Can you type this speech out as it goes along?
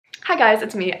Hi guys,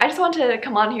 it's me. I just wanted to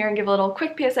come on here and give a little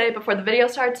quick PSA before the video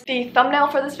starts. The thumbnail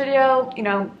for this video,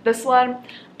 this one,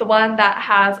 the one that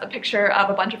has a picture of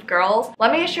a bunch of girls,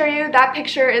 let me assure you that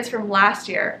picture is from last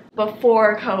year,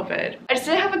 before COVID. I just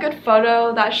didn't have a good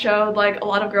photo that showed like a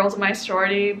lot of girls in my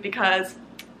sorority because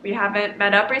we haven't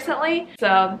met up recently.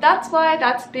 So that's why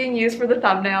that's being used for the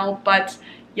thumbnail, but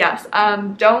yes,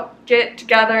 don't get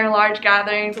together in large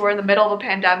gatherings. We're in the middle of a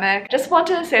pandemic. Just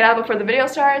wanted to say that before the video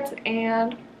starts,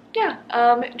 and yeah,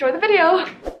 enjoy the video.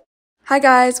 Hi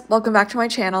guys, welcome back to my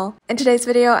channel. In today's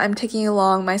video, I'm taking you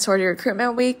along my sorority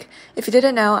recruitment week. If you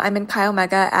didn't know, I'm in Chi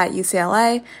Omega at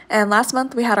UCLA, and last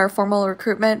month we had our formal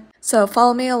recruitment. So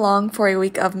follow me along for a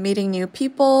week of meeting new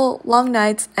people, long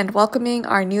nights, and welcoming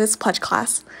our newest pledge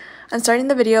class. I'm starting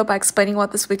the video by explaining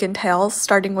what this week entails,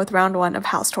 starting with round 1 of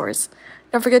house tours.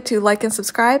 Don't forget to like and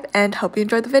subscribe, and hope you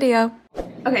enjoyed the video.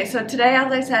 Okay, so today,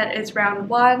 as I said, is round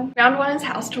 1. Round 1 is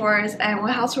house tours, and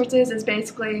what house tours is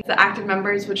basically the active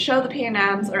members would show the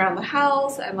P&Ms around the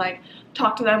house and like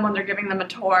talk to them when they're giving them a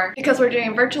tour. Because we're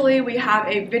doing it virtually, we have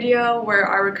a video where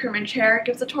our recruitment chair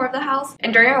gives a tour of the house.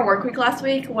 And during our work week last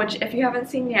week, which if you haven't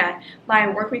seen yet, my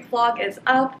work week vlog is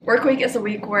up. Work week is a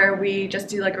week where we just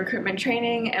do like recruitment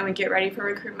training and we get ready for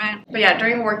recruitment. But yeah,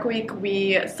 during work week,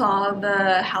 we saw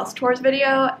the house tours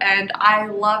video and I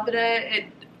loved it. It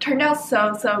turned out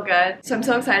so good. So I'm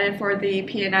so excited for the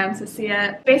P&Ms to see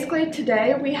it. Basically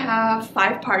today we have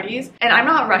 5 parties, and I'm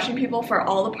not rushing people for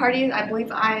all the parties. I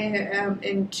believe I am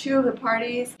in 2 of the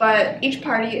parties, but each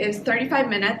party is 35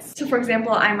 minutes. So for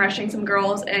example, I'm rushing some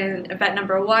girls in event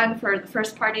number 1 for the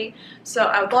first party. So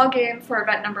I would log in for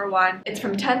event number 1. It's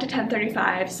from 10 to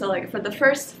 10:35. So like for the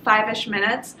first 5-ish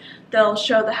minutes, they'll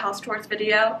show the house tours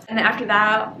video, and then after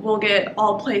that we'll get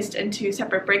all placed into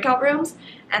separate breakout rooms,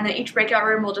 and then each breakout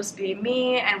room will just be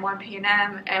me and 1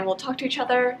 P&M, and we'll talk to each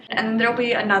other, and then there'll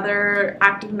be another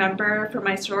active member from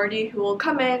my sorority who will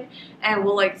come in and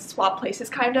we'll like swap places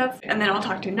kind of, and then I'll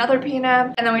talk to another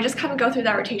P&M, and then we just kind of go through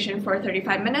that rotation for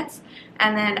 35 minutes,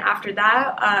 and then after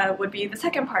that would be the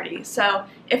second party. So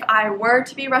if I were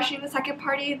to be rushing the second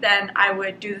party, then I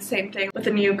would do the same thing with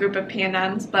a new group of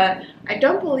P&Ms, but I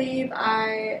don't believe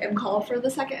I am called for the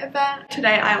second event.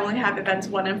 Today I only have events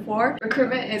 1 and 4.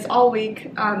 Recruitment is all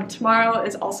week. Tomorrow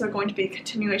is also going to be a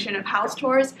continuation of house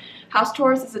tours. House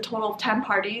tours is a total of 10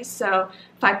 parties, so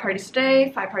 5 parties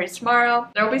today, 5 parties tomorrow.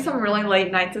 There will be some really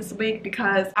late nights this week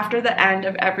because after the end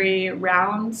of every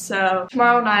round, so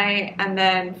tomorrow night and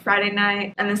then Friday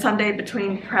night and then Sunday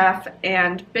between pref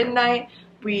and midnight,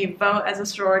 we vote as a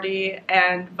sorority,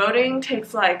 and voting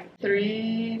takes like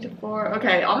 3 to 4.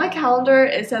 Okay, on my calendar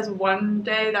it says one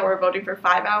day that we're voting for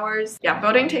 5 hours. Yeah,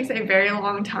 voting takes a very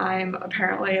long time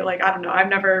apparently. Like, I don't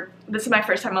know, this is my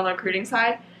first time on the recruiting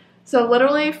side. So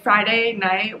literally Friday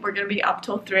night we're gonna be up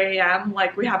till 3 a.m.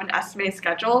 Like, we have an estimated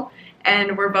schedule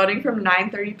and we're voting from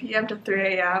 9:30 p.m. to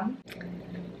 3 a.m.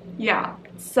 Yeah,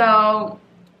 so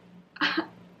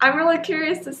I'm really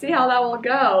curious to see how that will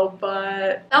go,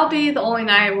 but that'll be the only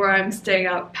night where I'm staying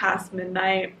up past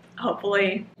midnight,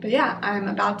 hopefully. But yeah, I'm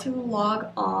about to log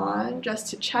on just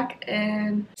to check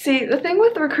in. See, the thing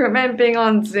with recruitment being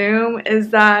on Zoom is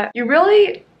that you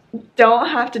really don't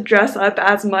have to dress up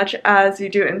as much as you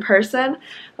do in person.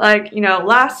 Like,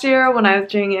 last year when I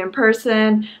was doing it in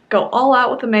person, go all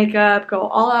out with the makeup, go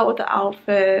all out with the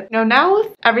outfit. Now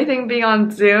with everything being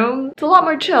on Zoom, it's a lot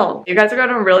more chill. You guys are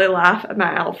gonna really laugh at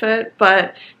my outfit,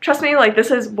 but trust me, like,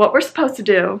 this is what we're supposed to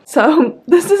do. So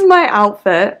this is my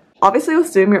outfit. Obviously with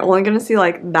Zoom, you're only gonna see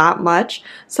like that much,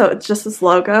 so it's just this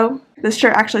logo. This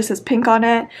shirt actually says pink on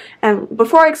it, and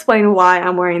before I explain why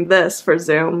I'm wearing this for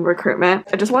Zoom recruitment,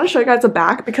 I just want to show you guys the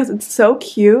back because it's so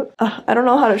cute. I don't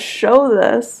know how to show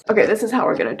this. Okay, this is how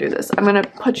we're gonna do this. I'm gonna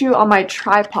put you on my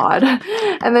tripod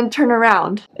and then turn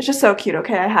around. It's just so cute,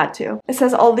 okay? I had to. It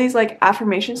says all these like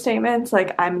affirmation statements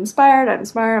like I'm inspired,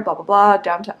 blah blah blah,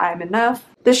 down to I'm enough.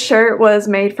 This shirt was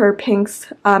made for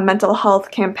Pink's mental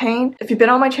health campaign. If you've been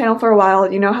on my channel for a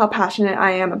while, you know how passionate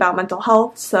I am about mental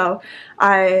health, so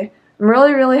I'm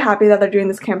really happy that they're doing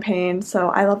this campaign, so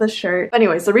I love this shirt.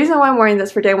 Anyways, the reason why I'm wearing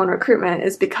this for day 1 recruitment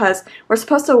is because we're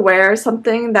supposed to wear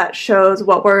something that shows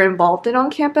what we're involved in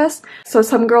on campus. So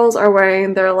some girls are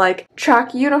wearing their like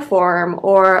track uniform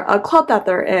or a club that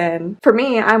they're in. For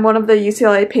me, I'm one of the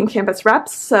UCLA Pink Campus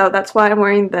reps, so that's why I'm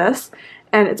wearing this.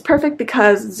 And it's perfect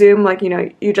because Zoom, like,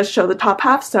 you just show the top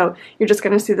half, so you're just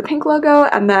gonna see the pink logo,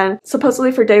 and then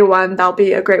supposedly for day 1, that'll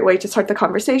be a great way to start the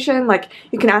conversation. Like,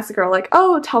 you can ask the girl, like,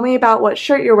 oh, tell me about what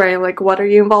shirt you're wearing, like, what are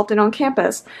you involved in on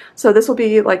campus? So this will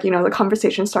be, like, the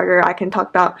conversation starter. I can talk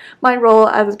about my role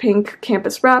as a Pink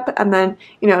campus rep, and then,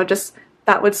 just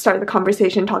that would start the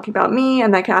conversation talking about me,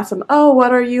 and I could ask them, oh,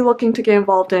 what are you looking to get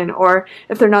involved in? Or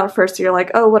if they're not a first year,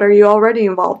 like, oh, what are you already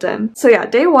involved in? So yeah,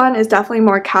 day one is definitely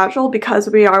more casual because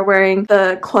we are wearing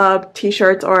the club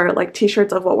t-shirts or like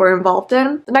t-shirts of what we're involved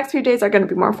in. The next few days are going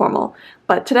to be more formal.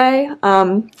 But today,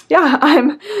 yeah,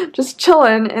 I'm just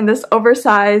chilling in this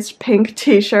oversized pink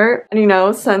t-shirt. And you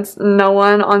know, since no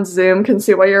one on Zoom can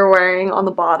see what you're wearing on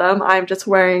the bottom, I'm just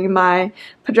wearing my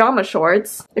pajama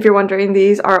shorts. If you're wondering,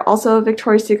 these are also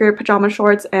Victoria's Secret pajama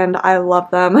shorts and I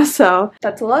love them. So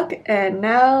that's a look, and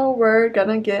now we're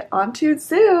gonna get onto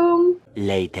Zoom.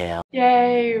 Later.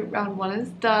 Yay, round one is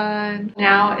done.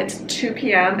 Now it's 2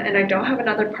 p.m. and I don't have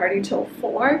another party till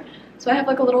 4. So I have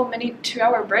like a little mini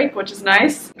 2-hour break, which is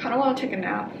nice. Kind of want to take a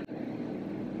nap.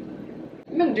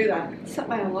 I'm gonna do that. Set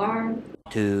my alarm.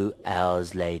 2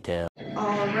 hours later.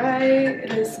 Alright,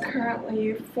 it is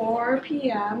currently 4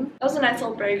 p.m. That was a nice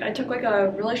little break. I took like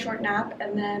a really short nap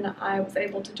and then I was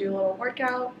able to do a little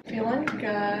workout. Feeling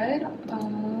good.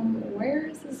 Where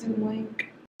is the Zoom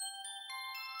link?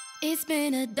 It's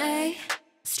been a day,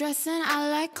 stressing out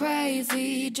like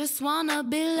crazy. Just wanna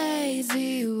be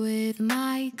lazy with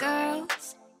my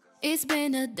girls. It's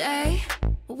been a day,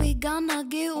 we gonna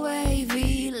get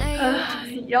wavy later.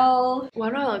 Y'all,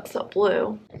 why do I look so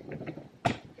blue?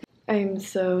 I'm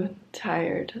so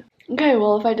tired. Okay,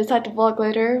 well, if I decide to vlog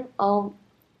later, I'll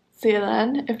see you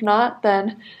then. If not,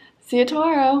 then see you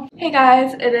tomorrow. Hey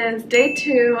guys, it is day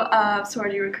 2 of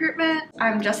sorority recruitment.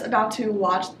 I'm just about to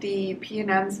watch the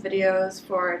P&M's videos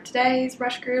for today's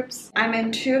rush groups. I'm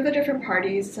in 2 of the different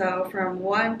parties, so from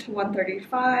 1 to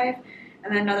 1:35,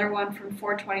 and then another one from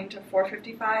 4:20 to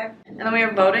 4:55. And then we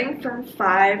are voting from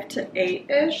 5 to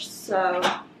 8-ish, so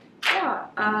yeah,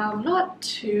 not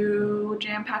too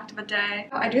jam-packed of a day.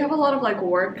 I do have a lot of like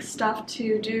work stuff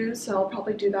to do, so I'll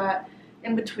probably do that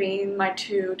in between my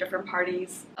 2 different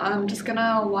parties. I'm just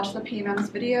gonna watch the P&M's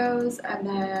videos and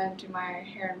then do my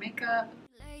hair and makeup.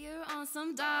 Layer on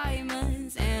some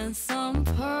diamonds and some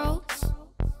pearls.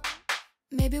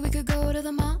 Maybe we could go to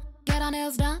the mall, get our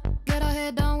nails done, get our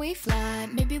hair done, we fly.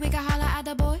 Maybe we could holler at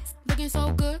the boys, looking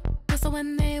so good, whistle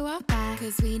when they walk by.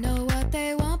 Cause we know what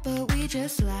they want, but we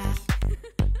just laugh.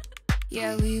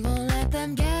 Yeah, we won't let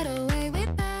them get away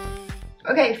with that.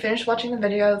 Okay, finished watching the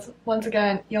videos. Once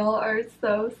again, y'all are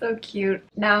so cute.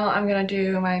 Now I'm gonna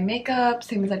do my makeup,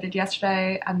 same as I did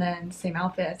yesterday, and then same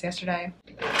outfit as yesterday.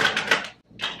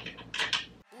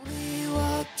 We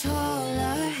walk tall,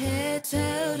 our heads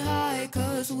held high,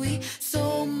 cause we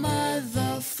so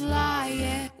motherfly,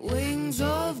 yeah. Wings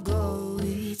of gold,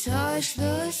 we touch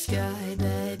the sky,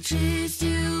 that chased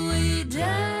you, we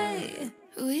die.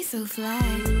 We so fly.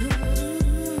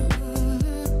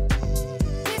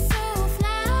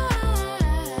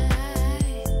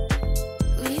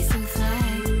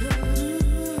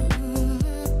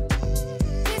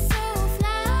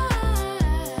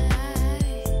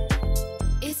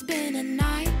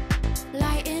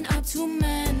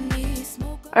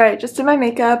 Alright, just did my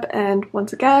makeup and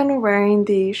once again wearing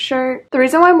the shirt. The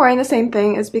reason why I'm wearing the same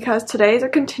thing is because today is a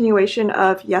continuation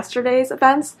of yesterday's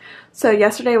events. So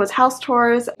yesterday was house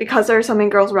tours. Because there are so many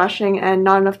girls rushing and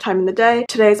not enough time in the day,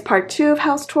 today's part 2 of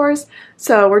house tours.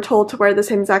 So we're told to wear the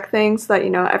same exact thing so that, you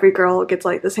know, every girl gets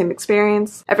like the same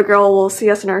experience. Every girl will see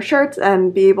us in our shirts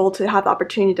and be able to have the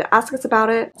opportunity to ask us about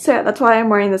it. So yeah, that's why I'm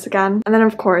wearing this again. And then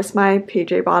of course my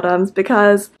PJ bottoms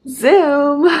because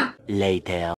Zoom.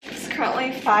 Later. It's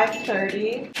currently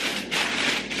 5:30.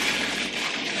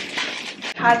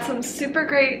 Had some super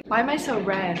great, why am I so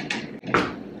red?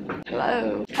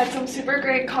 Hello. Had some super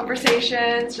great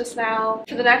conversations just now.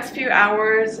 For the next few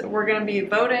hours, we're gonna be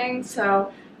voting,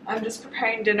 so I'm just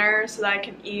preparing dinner so that I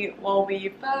can eat while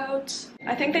we vote.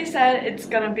 I think they said it's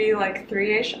gonna be like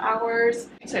 3-ish hours.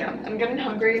 So yeah, I'm getting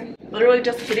hungry. Literally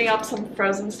just heating up some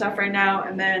frozen stuff right now,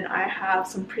 and then I have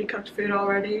some pre-cooked food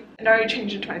already. And I already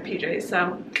changed into my PJs,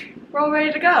 so we're all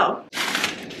ready to go.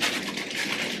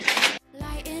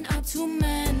 Lighting up too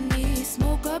many,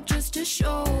 smoke up just to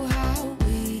show how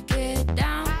we get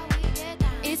down.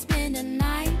 It's been a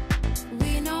night,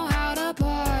 we know how to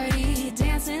party,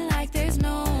 dancing like there's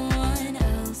no one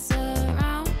else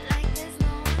around.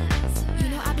 You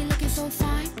know I be looking so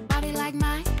fine, body like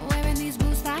mine, wearing these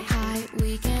boots thigh high.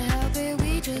 We can't help it,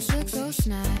 we just look so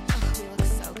snatched. We look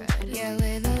so good. Yeah,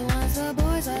 we're the ones the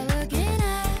boys are looking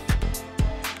at.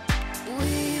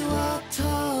 We walk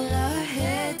tall, our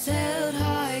heads held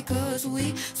high, cause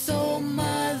we so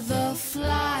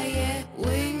motherfly, yeah.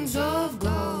 Wings of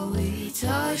gold, we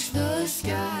touch the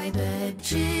sky, that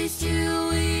chased you,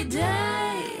 we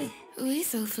die. We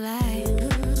so fly.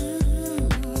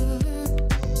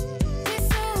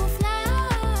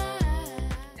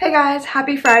 Hey Hey guys,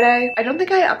 happy Friday. I don't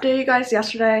think I updated you guys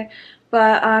yesterday,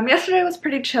 but yesterday was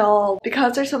pretty chill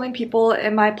because there's so many people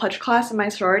in my pledge class in my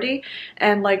sorority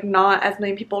and like not as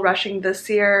many people rushing this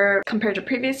year compared to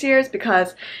previous years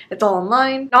because it's all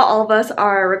online. Not all of us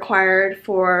are required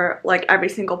for like every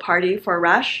single party for a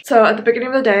rush. So at the beginning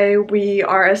of the day, we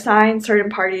are assigned certain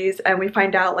parties and we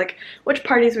find out like which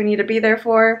parties we need to be there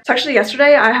for. So actually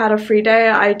yesterday I had a free day.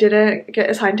 I didn't get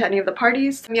assigned to any of the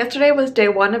parties. Yesterday was day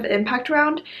 1 of Impact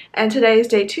Round and today is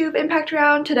day 2 of Impact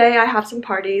Round. Today I have some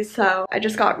parties, so I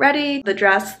just got ready. The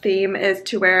dress theme is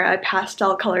to wear a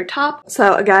pastel colored top.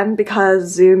 So again,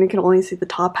 because Zoom you can only see the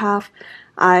top half,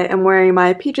 I am wearing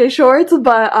my PJ shorts,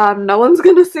 but no one's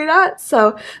gonna see that.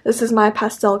 So this is my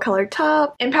pastel colored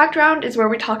top. Impact Round is where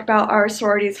we talk about our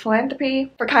sorority's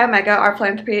philanthropy. For Chi Omega, our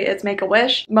philanthropy is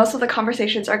Make-A-Wish. Most of the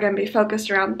conversations are going to be focused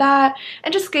around that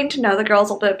and just getting to know the girls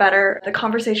a little bit better. The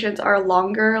conversations are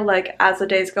longer like as the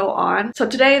days go on. So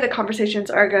today the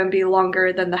conversations are going to be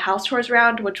longer than the house tours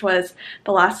round, which was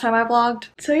the last time I vlogged.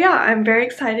 So yeah, I'm very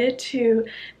excited to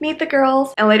meet the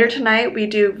girls. And later tonight we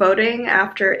do voting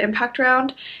after Impact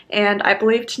Round. And I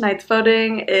believe tonight's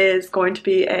voting is going to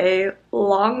be a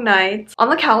long night. On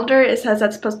the calendar it says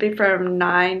that's supposed to be from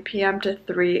 9 p.m. to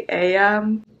 3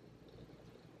 a.m.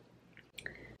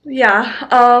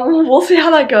 Yeah, we'll see how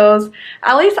that goes.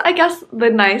 At least I guess the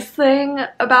nice thing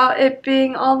about it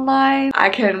being online, I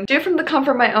can do it from the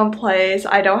comfort of my own place.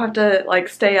 I don't have to like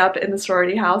stay up in the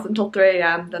sorority house until 3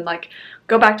 a.m. then like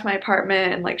go back to my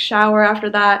apartment and like shower after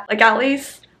that. Like at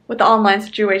least with the online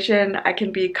situation, I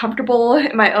can be comfortable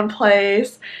in my own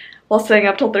place while staying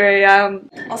up till 3 a.m.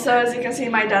 Also, as you can see,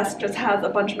 my desk just has a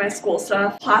bunch of my school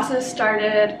stuff. Classes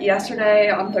started yesterday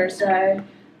on Thursday,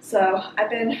 so I've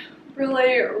been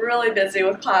really busy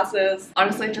with classes.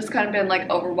 Honestly, just kind of been like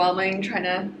overwhelming trying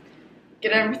to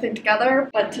get everything together,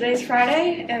 but today's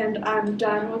Friday and I'm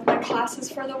done with my classes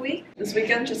for the week. This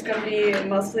weekend's just gonna be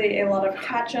mostly a lot of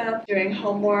catch-up, doing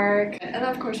homework, and then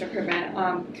of course recruitment.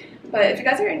 But if you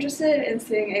guys are interested in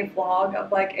seeing a vlog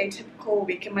of like a typical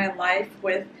week in my life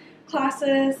with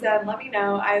classes, then let me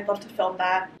know. I'd love to film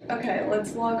that. Okay,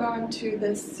 let's log on to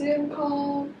this Zoom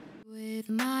call. With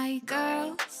my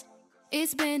girls,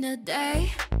 it's been a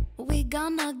day. We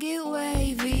gonna get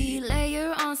wavy,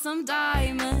 layer on some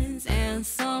diamonds and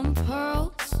some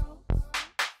pearls.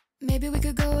 Maybe we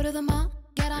could go to the mall.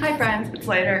 Hi friends, it's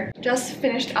later. Just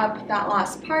finished up that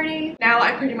last party. Now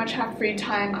I pretty much have free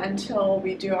time until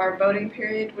we do our voting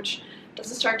period, which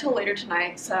doesn't start till later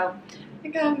tonight, so I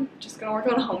think I'm just gonna work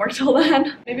on homework till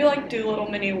then. Maybe like do a little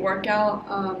mini workout,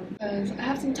 because I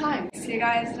have some time. See you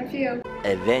guys in a few.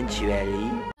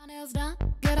 Eventually.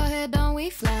 Get our head done, we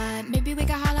fly. Maybe we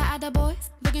can holler at the boys.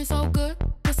 Looking so good,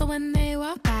 whistle when they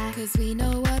walk by. Cause we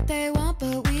know what they want,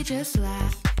 but we just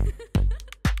laugh.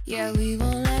 Yeah, we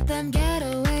won't let them get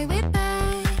away with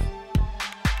that.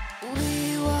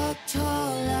 We walk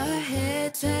tall, our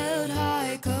heads held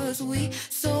high. Cause we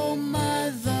so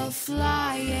mother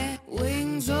fly, yeah.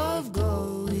 Wings of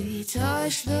gold, we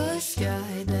touch the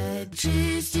sky. That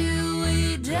just you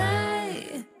we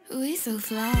die. We so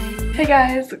fly. Hey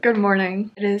guys, good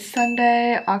morning. It is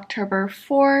Sunday, October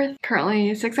 4th,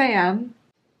 currently 6 a.m.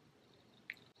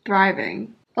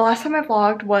 Thriving. The last time I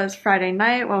vlogged was Friday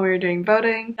night when we were doing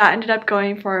voting. That ended up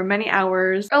going for many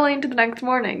hours early into the next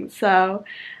morning, so...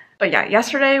 But yeah,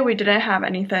 yesterday we didn't have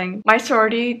anything. My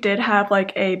sorority did have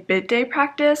like a bid day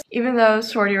practice. Even though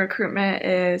sorority recruitment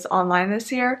is online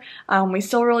this year, we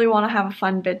still really want to have a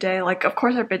fun bid day. Like, of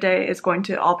course our bid day is going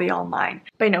to all be online.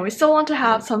 But you know, we still want to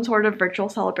have some sort of virtual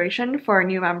celebration for our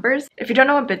new members. If you don't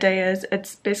know what bid day is,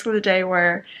 it's basically the day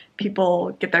where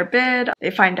people get their bid,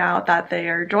 they find out that they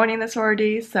are joining the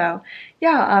sorority. So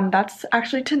yeah, that's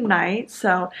actually tonight.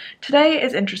 So today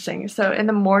is interesting. So in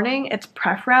the morning it's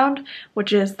pref round,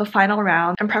 which is the final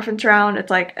round, and preference round, it's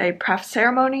like a pref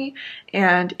ceremony,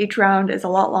 and each round is a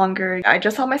lot longer. I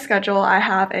just saw my schedule. I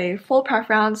have a full pref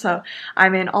round, so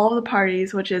I'm in all of the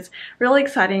parties, which is really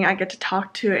exciting. I get to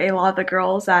talk to a lot of the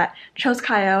girls that chose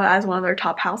Chi-O as one of their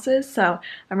top houses, so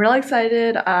I'm really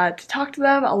excited to talk to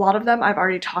them. A lot of them I've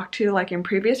already talked to like in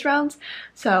previous rounds,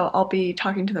 so I'll be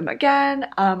talking to them again.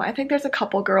 I think there's a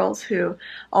couple girls who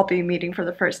I'll be meeting for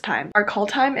the first time. Our call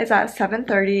time is at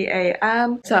 7:30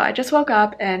 a.m. so I just woke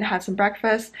up and had some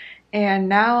breakfast, and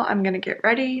now I'm gonna get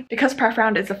ready. Because pref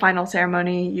round is the final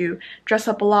ceremony, you dress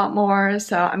up a lot more,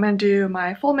 so I'm gonna do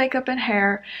my full makeup and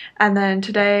hair. And then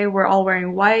today we're all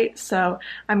wearing white, so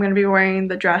I'm gonna be wearing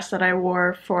the dress that I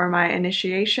wore for my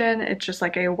initiation. It's just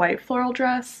like a white floral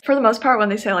dress. For the most part, when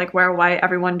they say like wear white,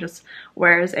 everyone just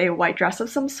wears a white dress of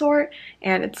some sort,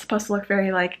 and it's supposed to look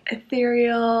very like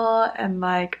ethereal and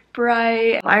like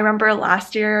bright. I remember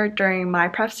last year during my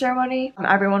prep ceremony,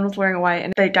 everyone was wearing white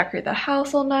and they decorated the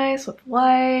house all nice with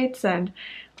lights and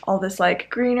all this like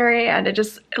greenery, and it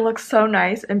looks so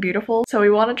nice and beautiful. So we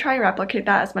want to try and replicate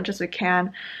that as much as we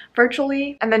can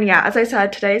virtually. And then yeah, as I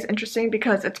said, today is interesting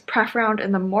because it's pref round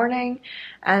in the morning,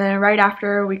 and then right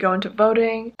after we go into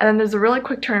voting, and then there's a really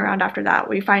quick turnaround after that.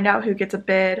 We find out who gets a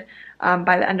bid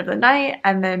by the end of the night,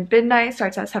 and then bid night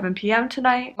starts at 7 p.m.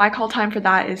 tonight. My call time for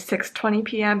that is 6:20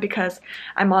 p.m. because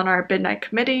I'm on our bid night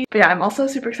committee. But yeah, I'm also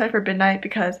super excited for bid night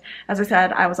because, as I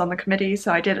said, I was on the committee,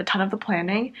 so I did a ton of the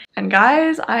planning. And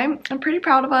guys, I'm pretty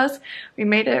proud of us. We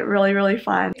made it really, really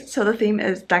fun. So the theme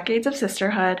is Decades of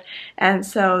Sisterhood, and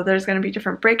so there's going to be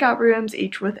different breakout rooms,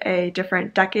 each with a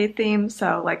different decade theme.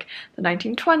 So like the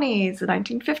 1920s, the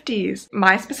 1950s.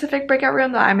 My specific breakout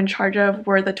room that I'm in charge of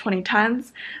were the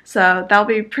 2010s. So that'll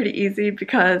be pretty easy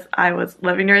because I was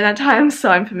living during that time, so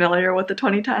I'm familiar with the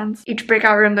 2010s. Each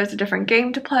breakout room there's a different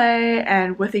game to play,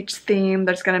 and with each theme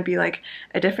there's going to be like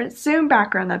a different Zoom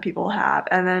background that people have,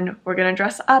 and then we're going to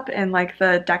dress up in like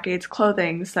the decades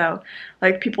clothing. So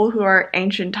like people who are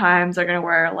ancient times are going to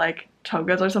wear like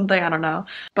togas or something, I don't know.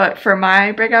 But for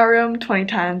my breakout room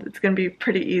 2010s, it's going to be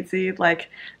pretty easy. Like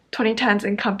 2010s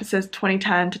encompasses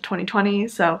 2010 to 2020,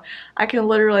 so I can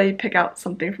literally pick out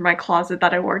something from my closet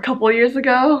that I wore a couple years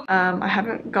ago. I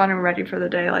haven't gotten ready for the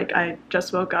day, like I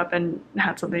just woke up and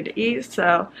had something to eat,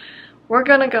 so we're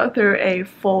gonna go through a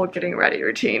full getting ready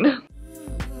routine.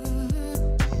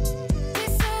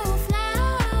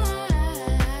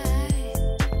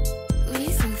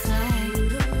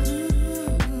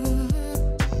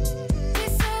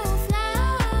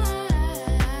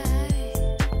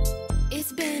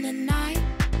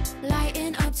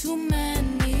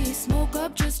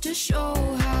 Just to show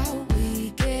how we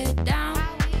get down.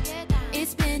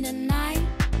 It's been a night,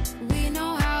 we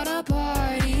know how to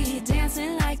party,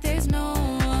 dancing like there's no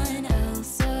one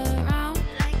else around.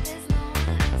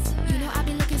 You know I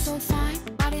be looking so fine,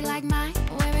 body like mine,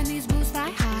 wearing these boots thigh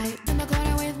high, in the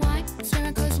corner with wine,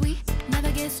 staring cause we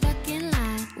never get stuck in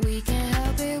line. We can't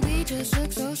help it, we just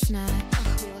look so snug.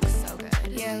 We look so good.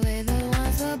 Yeah, we're the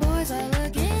ones the boys are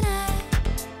looking at.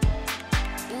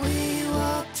 We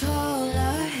walk tall,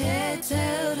 our heads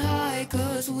held high,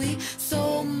 cause we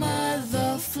so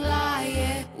mother fly,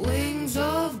 yeah. Wings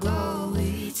of gold,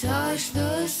 we touch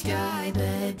the sky,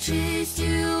 but chase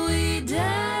you we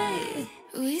die.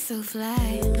 We so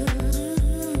fly.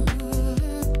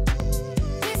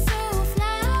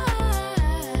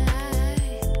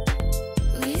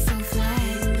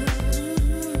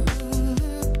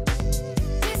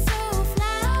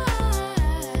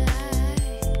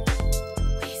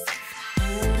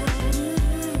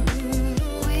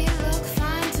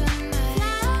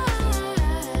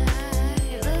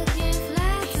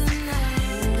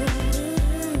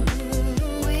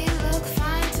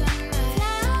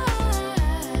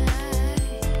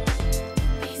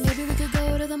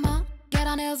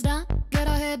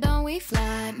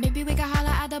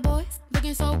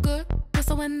 So good,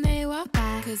 so when they walk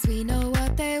by, cause we know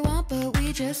what they want, but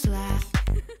we just laugh.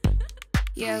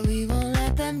 Yeah, we won't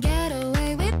let them get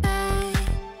away with that.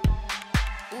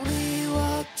 We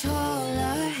walk tall,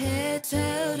 our heads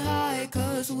held high,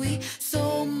 cause we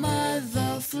so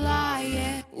mother fly,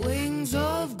 yeah. Wings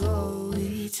of gold,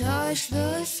 we touch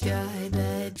the sky,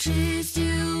 but chase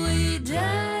you we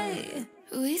die.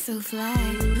 We so fly.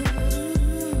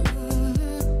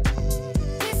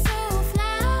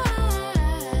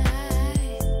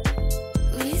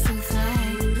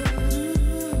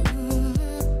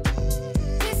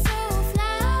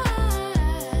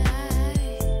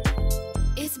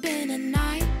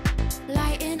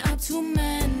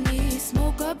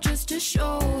 Just to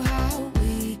show how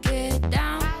we get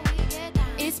down.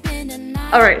 It's been a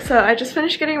night. Alright, so I just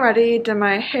finished getting ready, did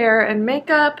my hair and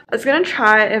makeup. I was gonna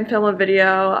try and film a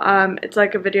video. It's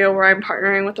like a video where I'm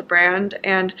partnering with a brand,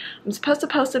 and I'm supposed to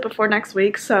post it before next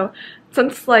week, so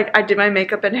since like I did my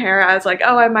makeup and hair, I was like,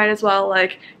 oh, I might as well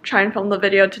like try and film the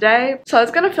video today. So I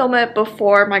was gonna film it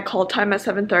before my call time at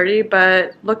 7:30,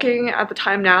 but looking at the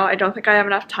time now, I don't think I have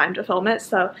enough time to film it,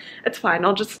 so it's fine.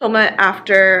 I'll just film it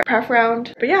after pref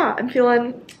round. But yeah, I'm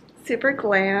feeling super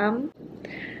glam.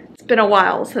 It's been a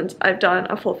while since I've done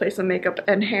a full face of makeup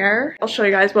and hair. I'll show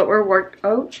you guys what we're working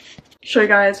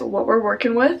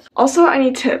with. Also, I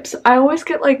need tips. I always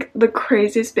get like the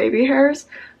craziest baby hairs,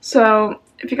 so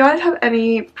if you guys have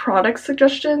any product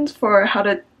suggestions for how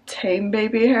to tame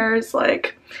baby hairs,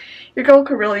 like, your girl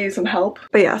could really use some help.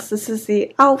 But yes, this is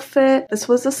the outfit. This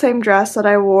was the same dress that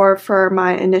I wore for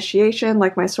my initiation,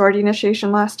 like my sorority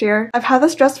initiation last year. I've had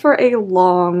this dress for a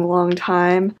long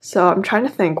time, so I'm trying to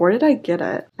think, where did I get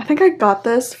it? I think I got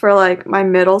this for like my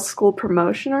middle school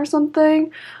promotion or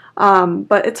something.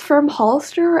 But it's from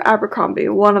Hollister or Abercrombie,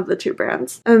 one of the two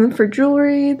brands. And then for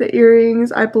jewelry, the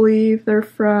earrings, I believe they're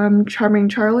from Charming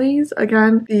Charlie's.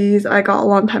 Again, these I got a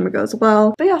long time ago as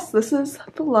well. But yes, this is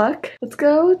the look. Let's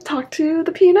go talk to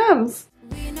the P&Ms.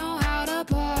 We know how to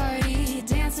party,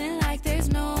 dancing like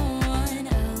there's no one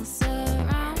else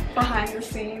around. Behind the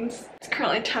scenes, it's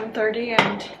currently 10:30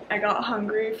 and I got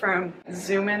hungry from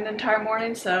Zooming the entire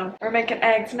morning, so we're making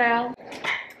eggs now.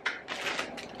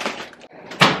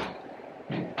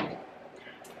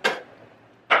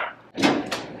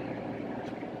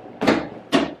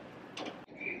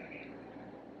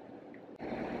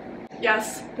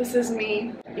 Yes, this is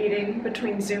me eating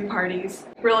between Zoom parties.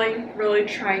 Really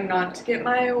trying not to get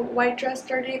my white dress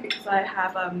dirty because I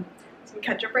have some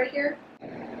ketchup right here.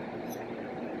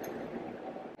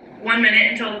 1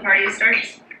 minute until the party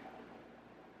starts.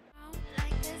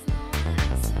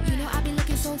 You know I be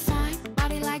looking so fine,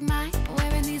 body like mine,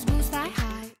 wearing these boots thigh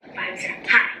high. 5 seconds.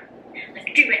 Hi.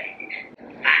 Let's do it.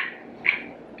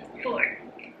 5, 4,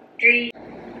 3.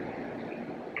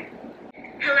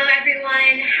 Hello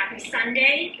everyone. Happy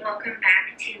Sunday. Welcome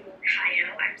back to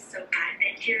Ohio. I'm so glad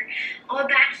that you're all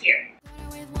back here.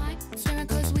 With wine, stirring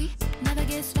 'cause we never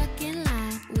get stuck in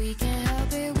line. We can't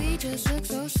help it, we just look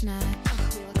so snide. Oh,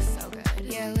 we look so good.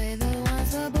 Yeah, we're the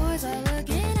ones the boys are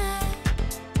looking at.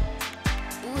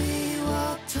 We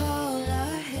walk tall,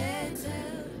 our heads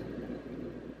held.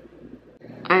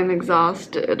 I'm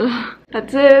exhausted.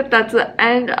 That's it. That's the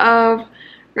end of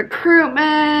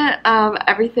recruitment.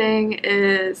 Everything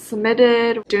is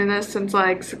submitted. Doing this since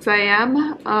like 6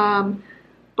 a.m.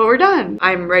 But we're done.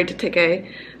 I'm ready to take a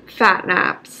fat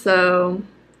nap, so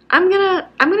I'm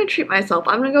gonna treat myself.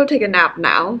 I'm gonna go take a nap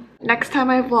now. Next time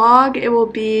I vlog, it will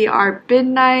be our bid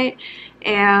night,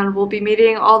 and we'll be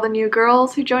meeting all the new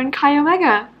girls who joined Chi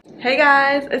Omega. Hey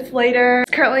guys, it's later.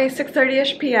 It's currently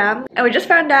 6:30ish p.m. and we just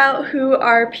found out who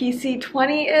our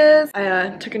PC20 is.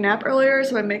 I took a nap earlier,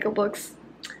 so my makeup looks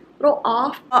little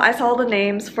off. I saw the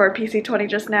names for PC20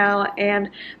 just now,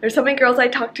 and there's so many girls I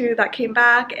talked to that came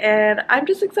back, and I'm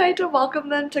just excited to welcome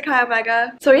them to Chi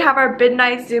Omega. So we have our bid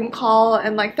night Zoom call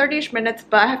in like 30ish minutes,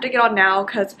 but I have to get on now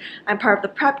because I'm part of the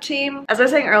prep team. As I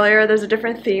was saying earlier, there's a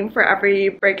different theme for every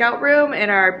breakout room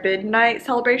in our bid night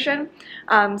celebration.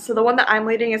 So the one that I'm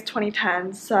leading is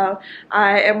 2010, so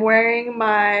I am wearing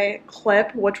my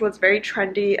clip, which was very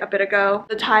trendy a bit ago,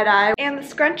 the tie-dye, and the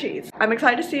scrunchies. I'm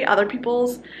excited to see other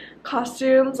people's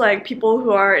costumes, like people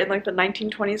who are in like the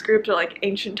 1920s groups or like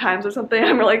ancient times or something.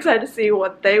 I'm really excited to see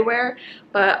what they wear,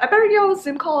 but I better get on the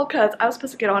Zoom call because I was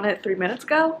supposed to get on it 3 minutes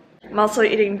ago. I'm also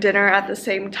eating dinner at the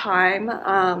same time,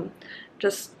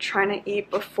 just trying to eat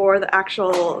before the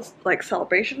actual like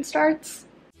celebration starts.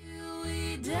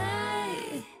 We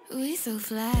die, we so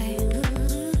fly.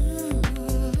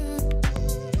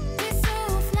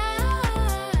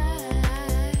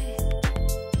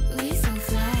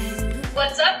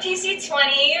 What's up,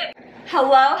 PC20?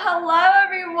 Hello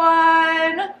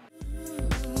everyone!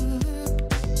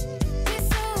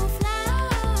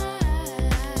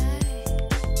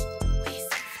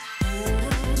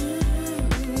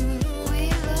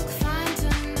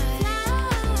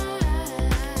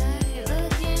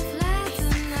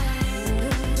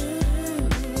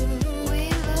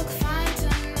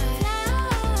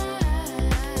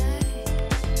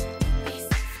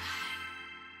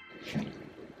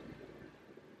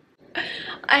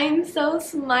 I'm so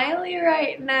smiley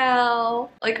right now.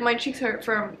 Like my cheeks hurt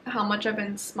from how much I've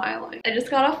been smiling. I just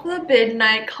got off the bid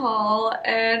night call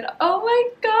and oh my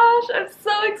gosh, I'm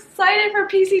so excited for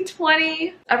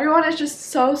PC20. Everyone is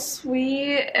just so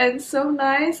sweet and so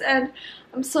nice, and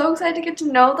I'm so excited to get to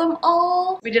know them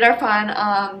all. We did our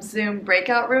fun Zoom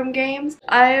breakout room games.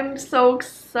 I am so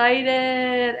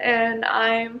excited, and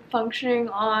I'm functioning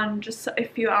on just a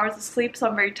few hours of sleep, so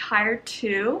I'm very tired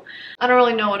too. I don't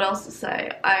really know what else to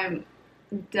say. I'm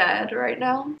dead right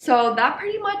now. So that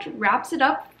pretty much wraps it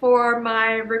up for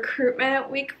my recruitment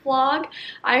week vlog.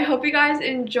 I hope you guys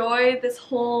enjoyed this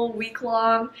whole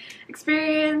week-long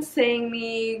experience seeing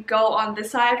me go on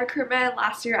this side of recruitment.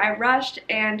 Last year I rushed,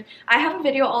 and I have a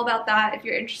video all about that. If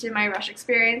you're interested in my rush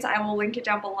experience, I will link it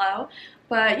down below.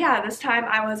 But yeah, this time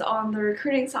I was on the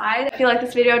recruiting side. If you like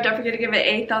this video, don't forget to give it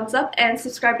a thumbs up and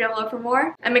subscribe down below for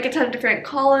more. I make a ton of different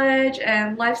college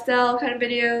and lifestyle kind of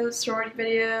videos, sorority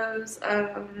videos,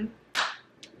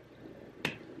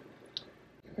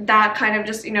 that kind of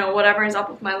just, you know, whatever is up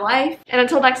with my life. And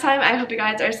until next time, I hope you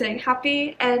guys are staying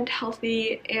happy and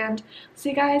healthy, and see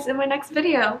you guys in my next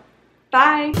video.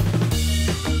 Bye!